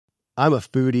I'm a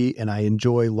foodie and I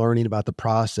enjoy learning about the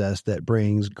process that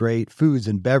brings great foods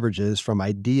and beverages from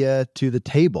idea to the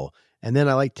table. And then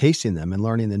I like tasting them and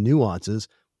learning the nuances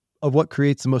of what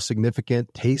creates the most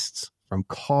significant tastes, from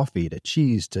coffee to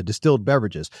cheese to distilled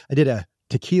beverages. I did a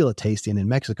tequila tasting in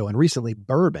Mexico and recently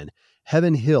bourbon.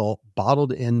 Heaven Hill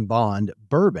bottled in bond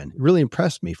bourbon really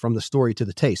impressed me from the story to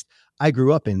the taste. I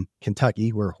grew up in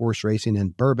Kentucky where horse racing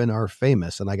and bourbon are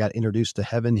famous, and I got introduced to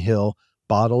Heaven Hill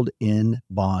bottled in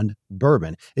bond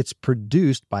bourbon. It's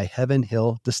produced by Heaven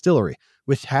Hill Distillery,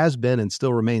 which has been and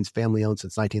still remains family owned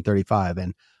since 1935.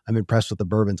 And I'm impressed with the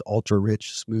bourbon's ultra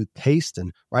rich, smooth taste.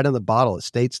 And right on the bottle, it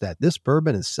states that this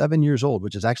bourbon is 7 years old,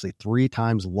 which is actually 3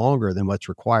 times longer than what's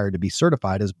required to be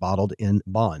certified as bottled in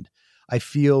bond. I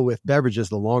feel with beverages,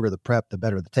 the longer the prep, the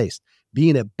better the taste.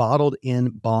 Being a bottled in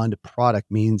bond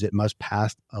product means it must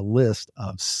pass a list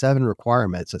of 7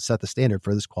 requirements that set the standard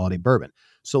for this quality bourbon.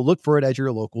 So look for it at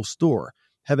your local store.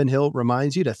 Heaven Hill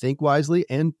reminds you to think wisely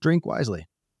and drink wisely.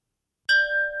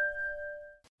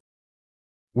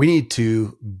 We need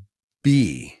to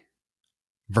be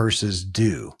versus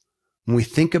do. When we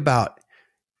think about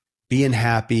being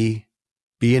happy,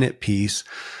 being at peace,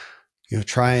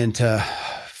 trying to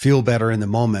feel better in the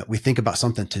moment, we think about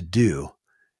something to do.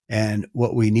 And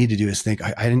what we need to do is think,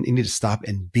 I need to stop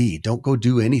and be. Don't go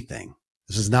do anything.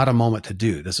 This is not a moment to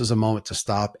do. This is a moment to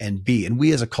stop and be. And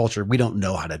we as a culture, we don't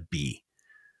know how to be.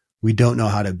 We don't know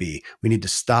how to be. We need to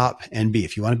stop and be.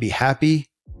 If you want to be happy,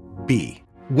 be.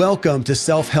 Welcome to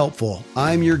Self-Helpful.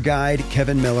 I'm your guide,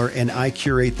 Kevin Miller, and I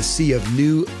curate the sea of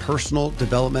new personal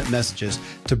development messages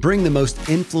to bring the most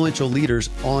influential leaders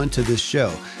onto this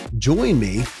show. Join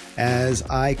me as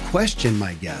I question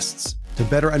my guests to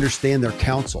better understand their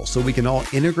counsel so we can all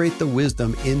integrate the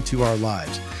wisdom into our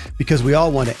lives, because we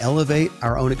all want to elevate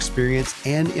our own experience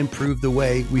and improve the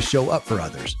way we show up for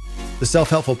others. The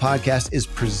Self-Helpful Podcast is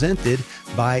presented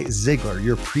by Ziglar,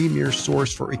 your premier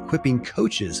source for equipping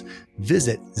coaches.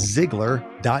 Visit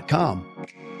Ziglar.com.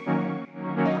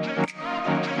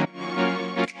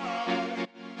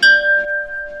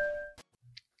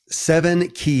 Seven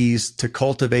keys to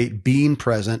cultivate being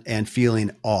present and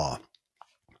feeling awe.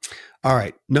 All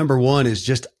right. Number one is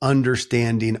just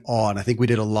understanding awe. And I think we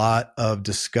did a lot of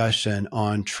discussion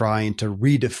on trying to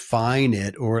redefine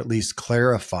it or at least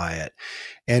clarify it.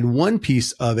 And one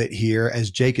piece of it here, as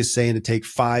Jake is saying, to take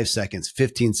 5 seconds,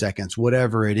 15 seconds,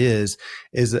 whatever it is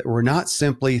that we're not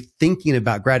simply thinking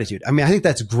about gratitude. I mean, I think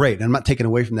that's great. I'm not taking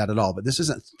away from that at all, but this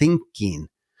isn't thinking.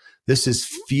 This is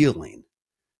feeling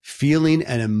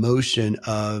an emotion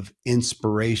of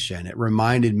inspiration. It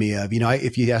reminded me of,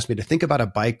 if you asked me to think about a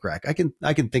bike wreck, I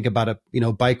can think about a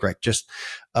bike wreck, just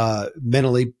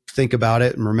mentally think about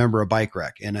it and remember a bike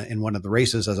wreck in one of the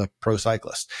races as a pro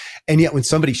cyclist. And yet when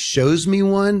somebody shows me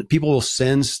one, people will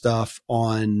send stuff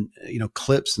on,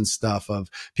 clips and stuff of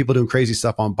people doing crazy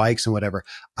stuff on bikes and whatever.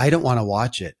 I don't want to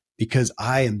watch it, because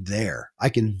I am there. I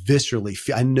can viscerally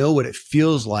feel, I know what it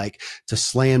feels like to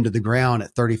slam to the ground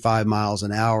at 35 miles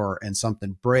an hour and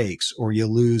something breaks, or you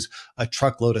lose a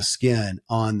truckload of skin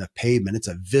on the pavement. It's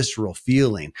a visceral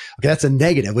feeling. Okay, that's a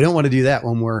negative. We don't want to do that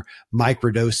when we're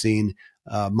microdosing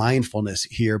mindfulness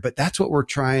here, but that's what we're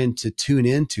trying to tune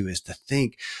into, is to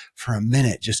think for a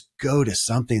minute, just go to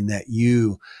something that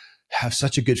you have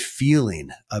such a good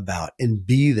feeling about and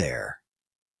be there,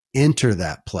 enter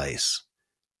that place.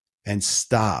 And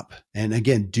stop. And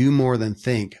again, do more than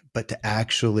think, but to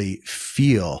actually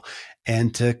feel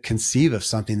and to conceive of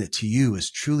something that to you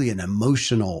is truly an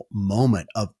emotional moment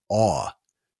of awe.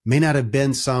 May not have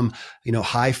been some,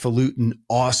 highfalutin,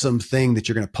 awesome thing that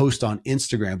you're going to post on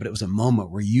Instagram, but it was a moment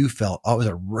where you felt, it was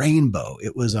a rainbow.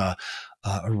 It was a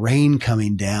rain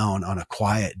coming down on a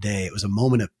quiet day. It was a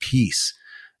moment of peace,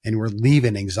 and we're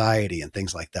leaving anxiety and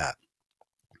things like that.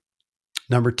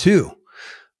 Number 2,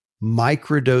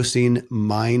 microdosing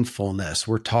mindfulness.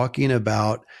 We're talking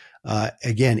about,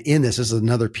 again, in this is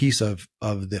another piece of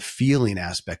the feeling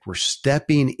aspect. We're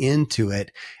stepping into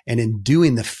it, and in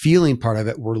doing the feeling part of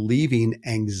it, we're leaving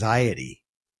anxiety.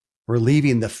 We're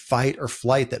leaving the fight or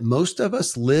flight that most of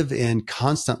us live in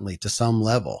constantly to some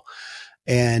level.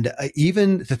 And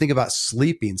even to think about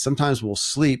sleeping, sometimes we'll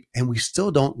sleep and we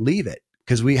still don't leave it,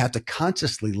 because we have to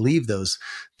consciously leave those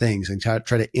things and try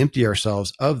to empty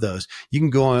ourselves of those. You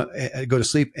can go to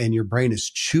sleep and your brain is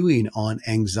chewing on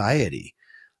anxiety,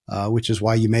 which is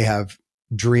why you may have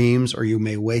dreams, or you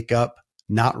may wake up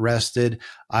not rested.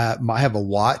 I have a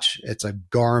watch. It's a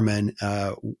Garmin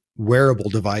wearable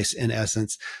device in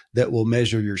essence that will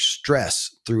measure your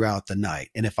stress throughout the night.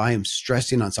 And if I am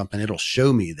stressing on something, it'll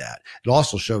show me that. It'll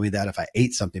also show me that if I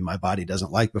ate something my body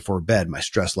doesn't like before bed, my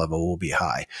stress level will be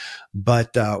high.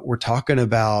 But we're talking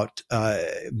about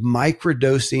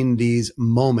microdosing these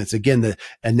moments. Again, the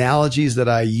analogies that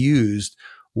I used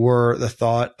were the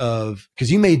thought of,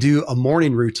 because you may do a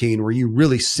morning routine where you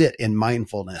really sit in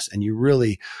mindfulness and you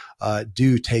really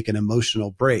do take an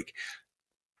emotional break.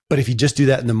 But if you just do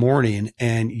that in the morning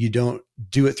and you don't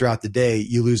do it throughout the day,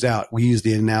 you lose out. We use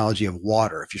the analogy of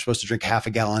water. If you're supposed to drink half a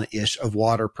gallon-ish of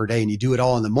water per day and you do it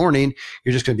all in the morning,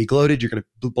 you're just going to be bloated. You're going to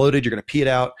be bloated. You're going to pee it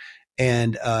out.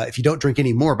 And if you don't drink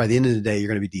any more, by the end of the day, you're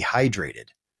going to be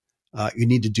dehydrated. You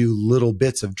need to do little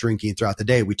bits of drinking throughout the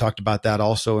day. We talked about that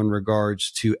also in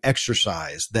regards to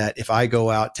exercise, that if I go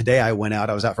out today, I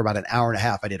was out for about an hour and a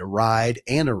half. I did a ride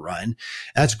and a run.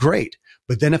 That's great.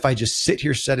 But then if I just sit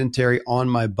here sedentary on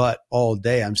my butt all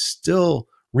day, I'm still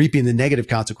reaping the negative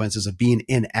consequences of being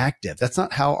inactive. That's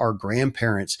not how our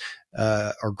grandparents,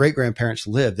 or great grandparents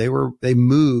lived. They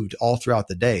moved all throughout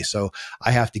the day. So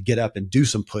I have to get up and do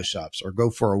some push-ups or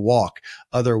go for a walk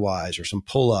otherwise, or some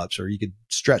pull-ups, or you could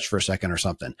stretch for a second or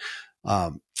something.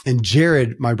 And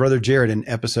Jared, my brother Jared,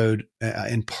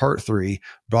 in part 3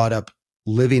 brought up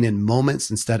living in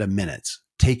moments instead of minutes.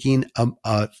 Taking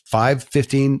 5,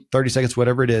 15, 30 seconds,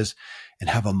 whatever it is, and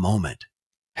have a moment.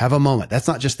 Have a moment. That's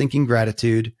not just thinking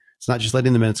gratitude. It's not just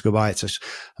letting the minutes go by. It's just,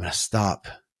 I'm going to stop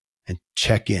and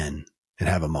check in and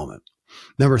have a moment.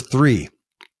 Number 3,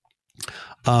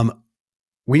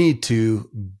 we need to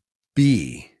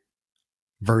be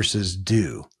versus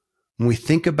do. When we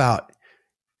think about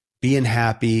being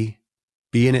happy,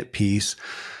 being at peace,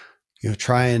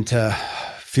 trying to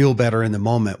feel better in the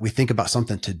moment, we think about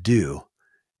something to do.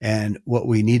 And what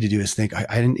we need to do is think,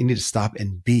 I need to stop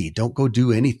and be. Don't go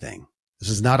do anything. This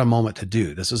is not a moment to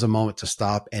do. This is a moment to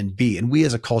stop and be. And we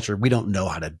as a culture, we don't know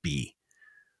how to be.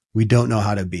 We don't know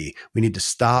how to be. We need to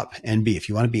stop and be. If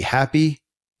you want to be happy,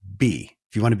 be.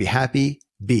 If you want to be happy,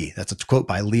 be. That's a quote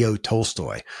by Leo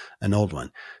Tolstoy, an old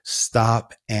one.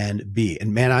 Stop and be.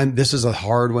 And man, this is a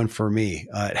hard one for me.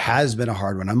 It has been a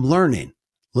hard one. I'm learning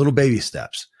little baby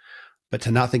steps. But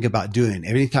to not think about doing.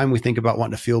 Anytime we think about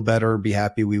wanting to feel better, be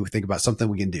happy, we think about something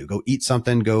we can do. Go eat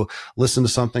something, go listen to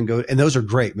something, and those are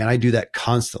great, man. I do that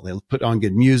constantly. I'll put on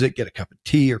good music, get a cup of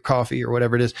tea or coffee or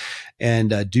whatever it is,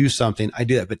 and do something. I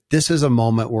do that. But this is a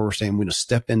moment where we're saying we're going to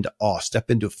step into awe, step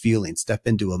into feeling, step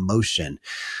into emotion,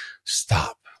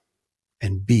 stop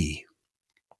and be.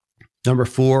 Number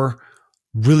 4,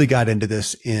 really got into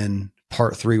this in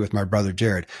part 3 with my brother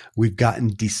Jared. We've gotten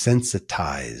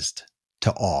desensitized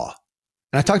to awe.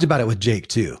 And I talked about it with Jake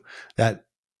too, that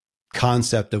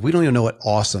concept of we don't even know what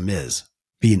awesome is.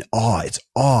 Being awe, it's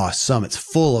awesome. It's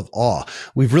full of awe.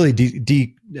 We've really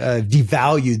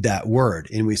devalued that word.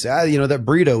 And we say, that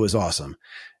burrito was awesome.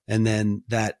 And then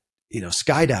that,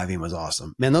 skydiving was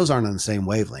awesome. Man, those aren't on the same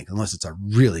wavelength unless it's a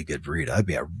really good burrito.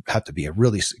 It'd have to be a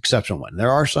really exceptional one.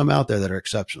 There are some out there that are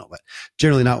exceptional, but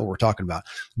generally not what we're talking about.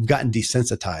 We've gotten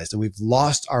desensitized and we've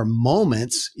lost our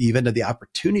moments, even to the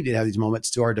opportunity to have these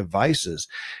moments, to our devices.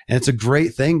 And it's a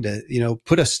great thing to,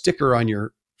 put a sticker on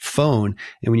your phone.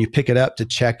 And when you pick it up to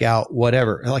check out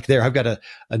whatever, like there, I've got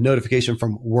a notification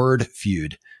from Word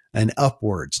Feud and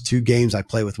Upwards, 2 games I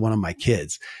play with one of my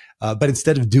kids. But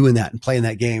instead of doing that and playing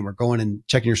that game or going and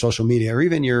checking your social media or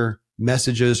even your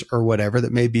messages or whatever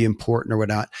that may be important or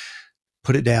whatnot,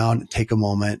 put it down, take a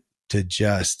moment to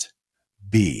just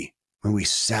be. When we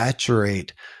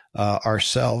saturate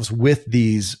ourselves with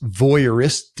these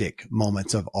voyeuristic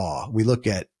moments of awe, we look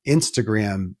at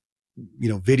Instagram,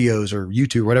 videos or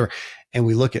YouTube or whatever, and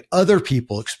we look at other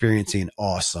people experiencing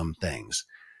awesome things.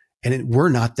 And we're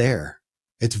not there.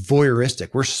 It's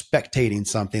voyeuristic. We're spectating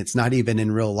something. It's not even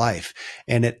in real life.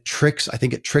 And I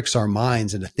think it tricks our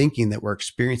minds into thinking that we're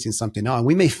experiencing something now. And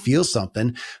we may feel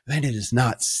something, but it is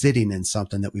not sitting in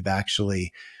something that we've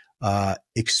actually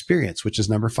experienced, which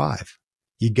is number 5.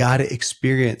 You got to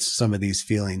experience some of these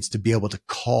feelings to be able to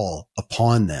call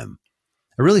upon them.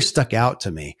 It really stuck out to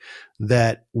me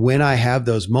that when I have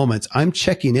those moments, I'm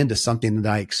checking into something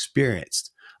that I experienced.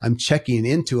 I'm checking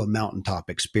into a mountaintop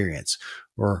experience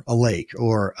or a lake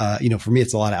or, for me,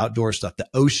 it's a lot of outdoor stuff, the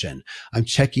ocean. I'm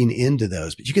checking into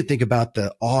those, but you can think about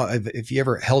the awe of if you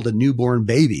ever held a newborn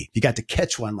baby, you got to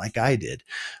catch one like I did.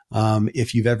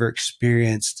 If you've ever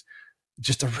experienced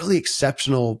just a really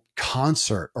exceptional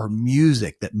concert or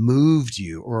music that moved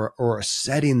you or a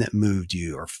setting that moved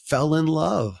you or fell in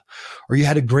love, or you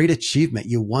had a great achievement,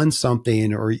 you won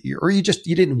something or you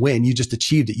didn't win, you just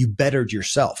achieved it. You bettered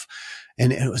yourself.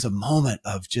 And it was a moment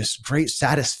of just great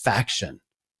satisfaction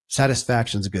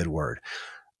Satisfaction is a good word.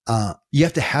 You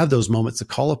have to have those moments to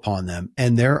call upon them.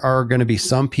 And there are going to be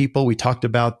some people. We talked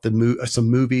about some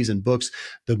movies and books.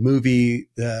 The movie,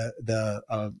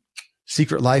 the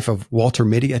Secret Life of Walter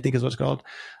Mitty, I think is what it's called.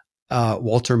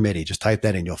 Walter Mitty. Just type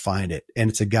that in, you'll find it. And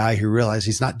it's a guy who realized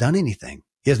he's not done anything.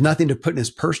 He has nothing to put in his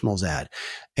personals ad.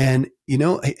 And,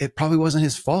 it probably wasn't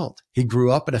his fault. He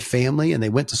grew up in a family and they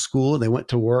went to school and they went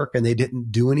to work and they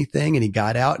didn't do anything. And he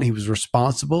got out and he was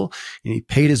responsible and he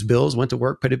paid his bills, went to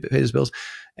work, paid his bills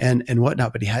and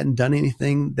whatnot, but he hadn't done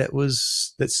anything that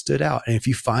stood out. And if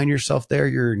you find yourself there,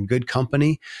 you're in good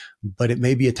company, but it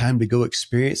may be a time to go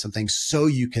experience something so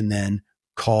you can then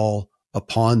call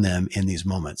upon them in these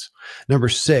moments. Number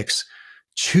 6,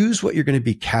 choose what you're going to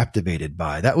be captivated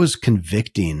by. That was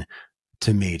convicting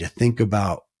to me to think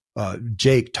about.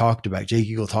 Jake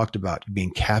Eagle talked about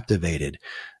being captivated,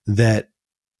 that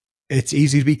it's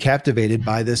easy to be captivated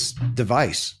by this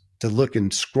device, to look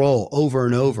and scroll over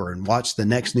and over and watch the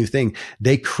next new thing.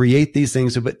 They create these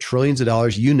things to put trillions of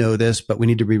dollars. You know this, but we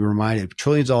need to be reminded,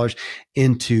 trillions of dollars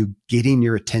into getting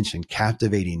your attention,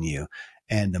 captivating you.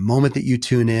 And the moment that you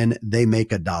tune in, they make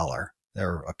 $1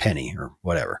 or a penny or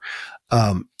whatever.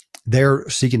 They're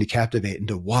seeking to captivate and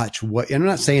to watch and I'm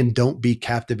not saying don't be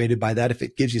captivated by that. If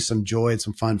it gives you some joy and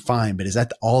some fun, fine. But is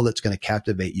that all that's going to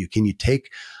captivate you? Can you take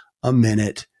a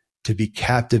minute to be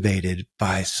captivated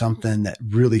by something that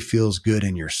really feels good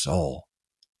in your soul?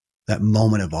 That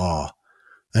moment of awe,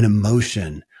 an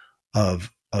emotion of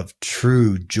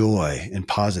true joy and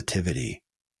positivity,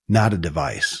 not a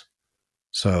device.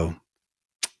 So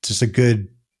just a good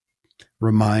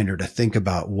reminder to think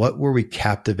about, what were we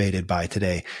captivated by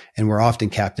today? And we're often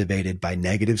captivated by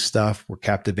negative stuff. We're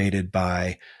captivated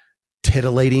by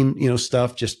titillating,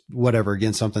 stuff, just whatever.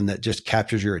 Again, something that just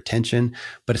captures your attention,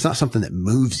 but it's not something that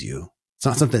moves you. It's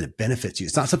not something that benefits you.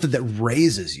 It's not something that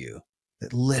raises you,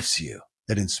 that lifts you,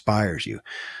 that inspires you.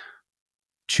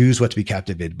 Choose what to be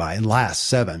captivated by. And last,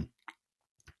 7. And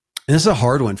this is a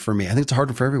hard one for me. I think it's a hard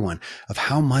one for everyone, of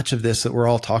how much of this that we're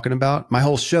all talking about. My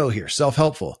whole show here,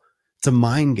 self-helpful. It's a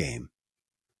mind game.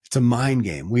 It's a mind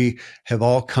game. We have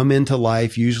all come into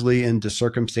life, usually into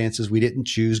circumstances we didn't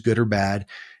choose, good or bad,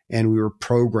 and we were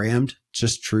programmed,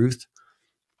 just truth.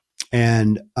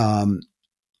 And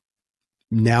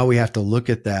now we have to look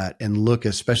at that and look,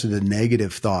 especially the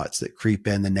negative thoughts that creep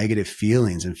in, the negative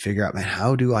feelings, and figure out, man,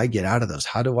 how do I get out of those?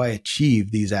 How do I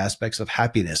achieve these aspects of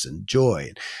happiness and joy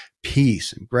and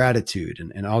peace and gratitude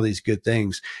and all these good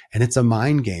things? And it's a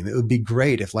mind game. It would be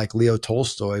great if, like Leo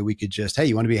Tolstoy, we could just, hey,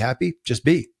 you want to be happy? Just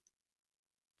be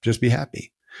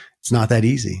happy. It's not that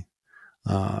easy.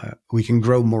 We can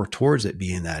grow more towards it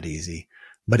being that easy,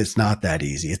 but it's not that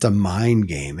easy. It's a mind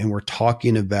game. And we're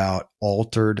talking about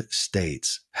altered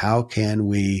states. How can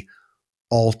we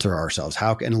alter ourselves?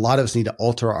 And a lot of us need to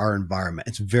alter our environment.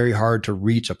 It's very hard to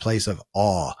reach a place of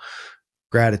awe,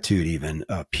 gratitude, even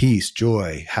peace,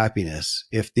 joy, happiness,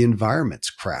 if the environment's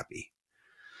crappy.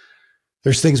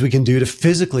 There's things we can do to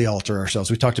physically alter ourselves.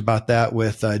 We talked about that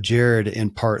with Jared in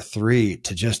part 3,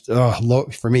 to just, for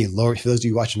those of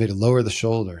you watching video, lower the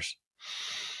shoulders,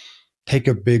 take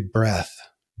a big breath,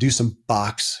 do some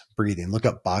box breathing, look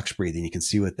up box breathing. You can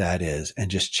see what that is,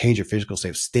 and just change your physical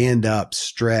state. Stand up,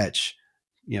 stretch,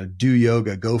 do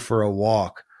yoga, go for a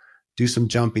walk, do some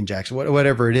jumping jacks,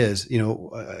 whatever it is,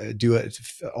 do it,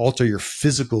 alter your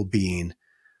physical being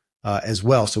as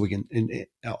well. So we can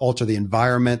alter the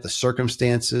environment, the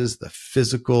circumstances, the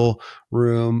physical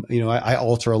room. I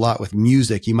alter a lot with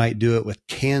music. You might do it with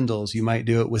candles. You might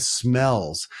do it with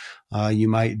smells. You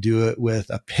might do it with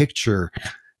a picture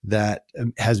that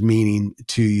has meaning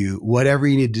to you, whatever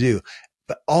you need to do.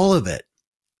 But all of it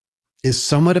is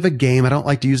somewhat of a game. I don't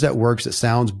like to use that word because it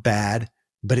sounds bad,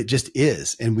 but it just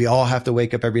is. And we all have to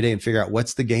wake up every day and figure out,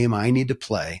 what's the game I need to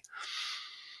play,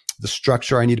 the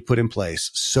structure I need to put in place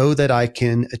so that I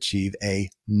can achieve a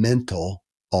mental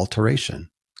alteration,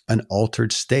 an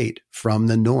altered state from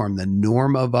the norm. The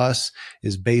norm of us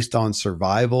is based on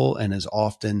survival and is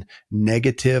often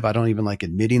negative. I don't even like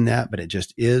admitting that, but it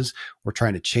just is. We're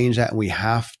trying to change that, and we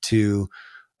have to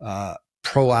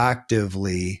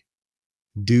proactively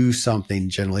do something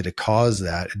generally to cause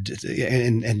that.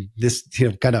 And this,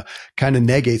 kind of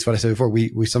negates what I said before.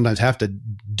 We sometimes have to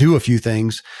do a few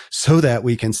things so that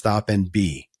we can stop and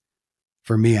be.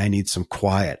 For me, I need some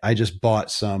quiet. I just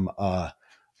bought some,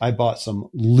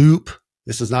 Loop.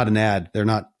 This is not an ad. They're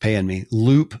not paying me.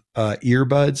 Loop,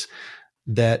 earbuds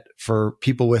that for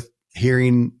people with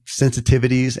hearing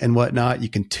sensitivities and whatnot, you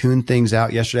can tune things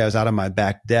out. Yesterday, I was out on my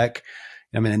back deck.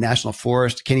 I'm in a national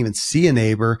forest. Can't even see a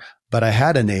neighbor, but I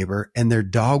had a neighbor and their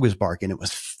dog was barking. It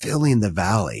was filling the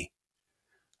valley.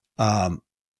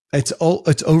 It's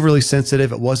overly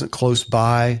sensitive. It wasn't close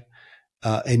by.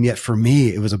 And yet for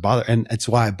me, it was a bother. And it's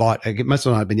why I bought, it must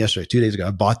not have been yesterday, 2 days ago,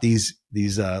 I bought these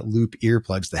loop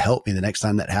earplugs to help me the next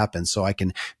time that happens. So I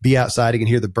can be outside. I can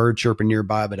hear the bird chirping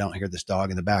nearby, but I don't hear this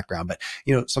dog in the background. But,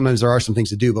 sometimes there are some things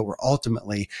to do, but we're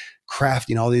ultimately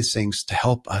crafting all these things to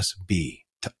help us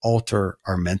to alter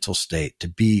our mental state, to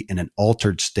be in an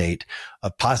altered state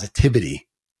of positivity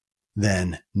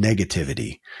than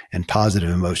negativity, and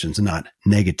positive emotions, not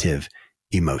negative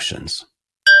emotions.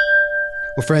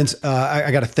 Well, friends, I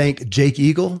got to thank Jake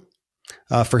Eagle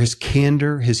for his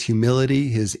candor, his humility,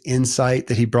 his insight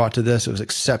that he brought to this. It was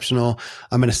exceptional.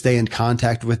 I'm going to stay in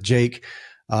contact with Jake.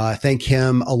 Thank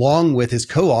him along with his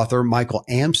co-author, Michael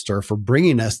Amster, for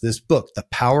bringing us this book, The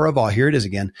Power of Awe. Here it is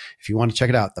again. If you want to check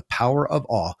it out, The Power of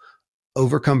Awe.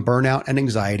 Overcome burnout and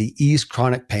anxiety, ease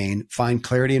chronic pain, find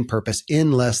clarity and purpose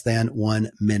in less than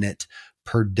 1 minute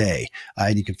per day.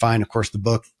 And you can find, of course, the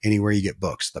book anywhere you get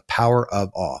books, The Power of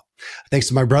Awe. Thanks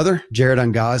to my brother, Jared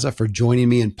Angaza, for joining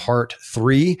me in part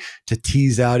 3 to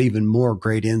tease out even more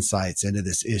great insights into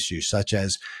this issue, such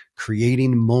as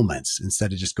creating moments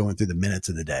instead of just going through the minutes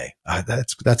of the day.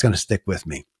 That's going to stick with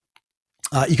me.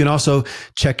 You can also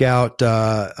check out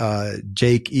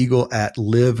Jake Eagle at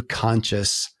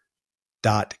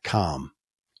liveconscious.com. You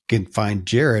can find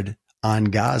Jared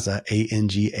Angaza,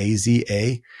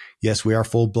 Angaza. Yes, we are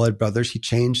full blood brothers. He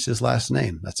changed his last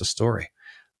name. That's a story.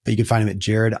 But you can find him at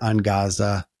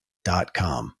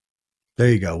jaredangaza.com. There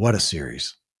you go. What a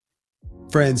series.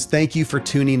 Friends, thank you for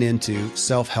tuning into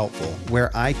Self-Helpful, where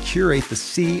I curate the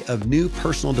sea of new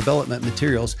personal development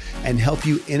materials and help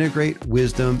you integrate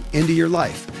wisdom into your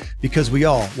life, because we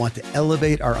all want to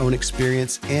elevate our own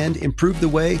experience and improve the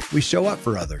way we show up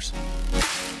for others.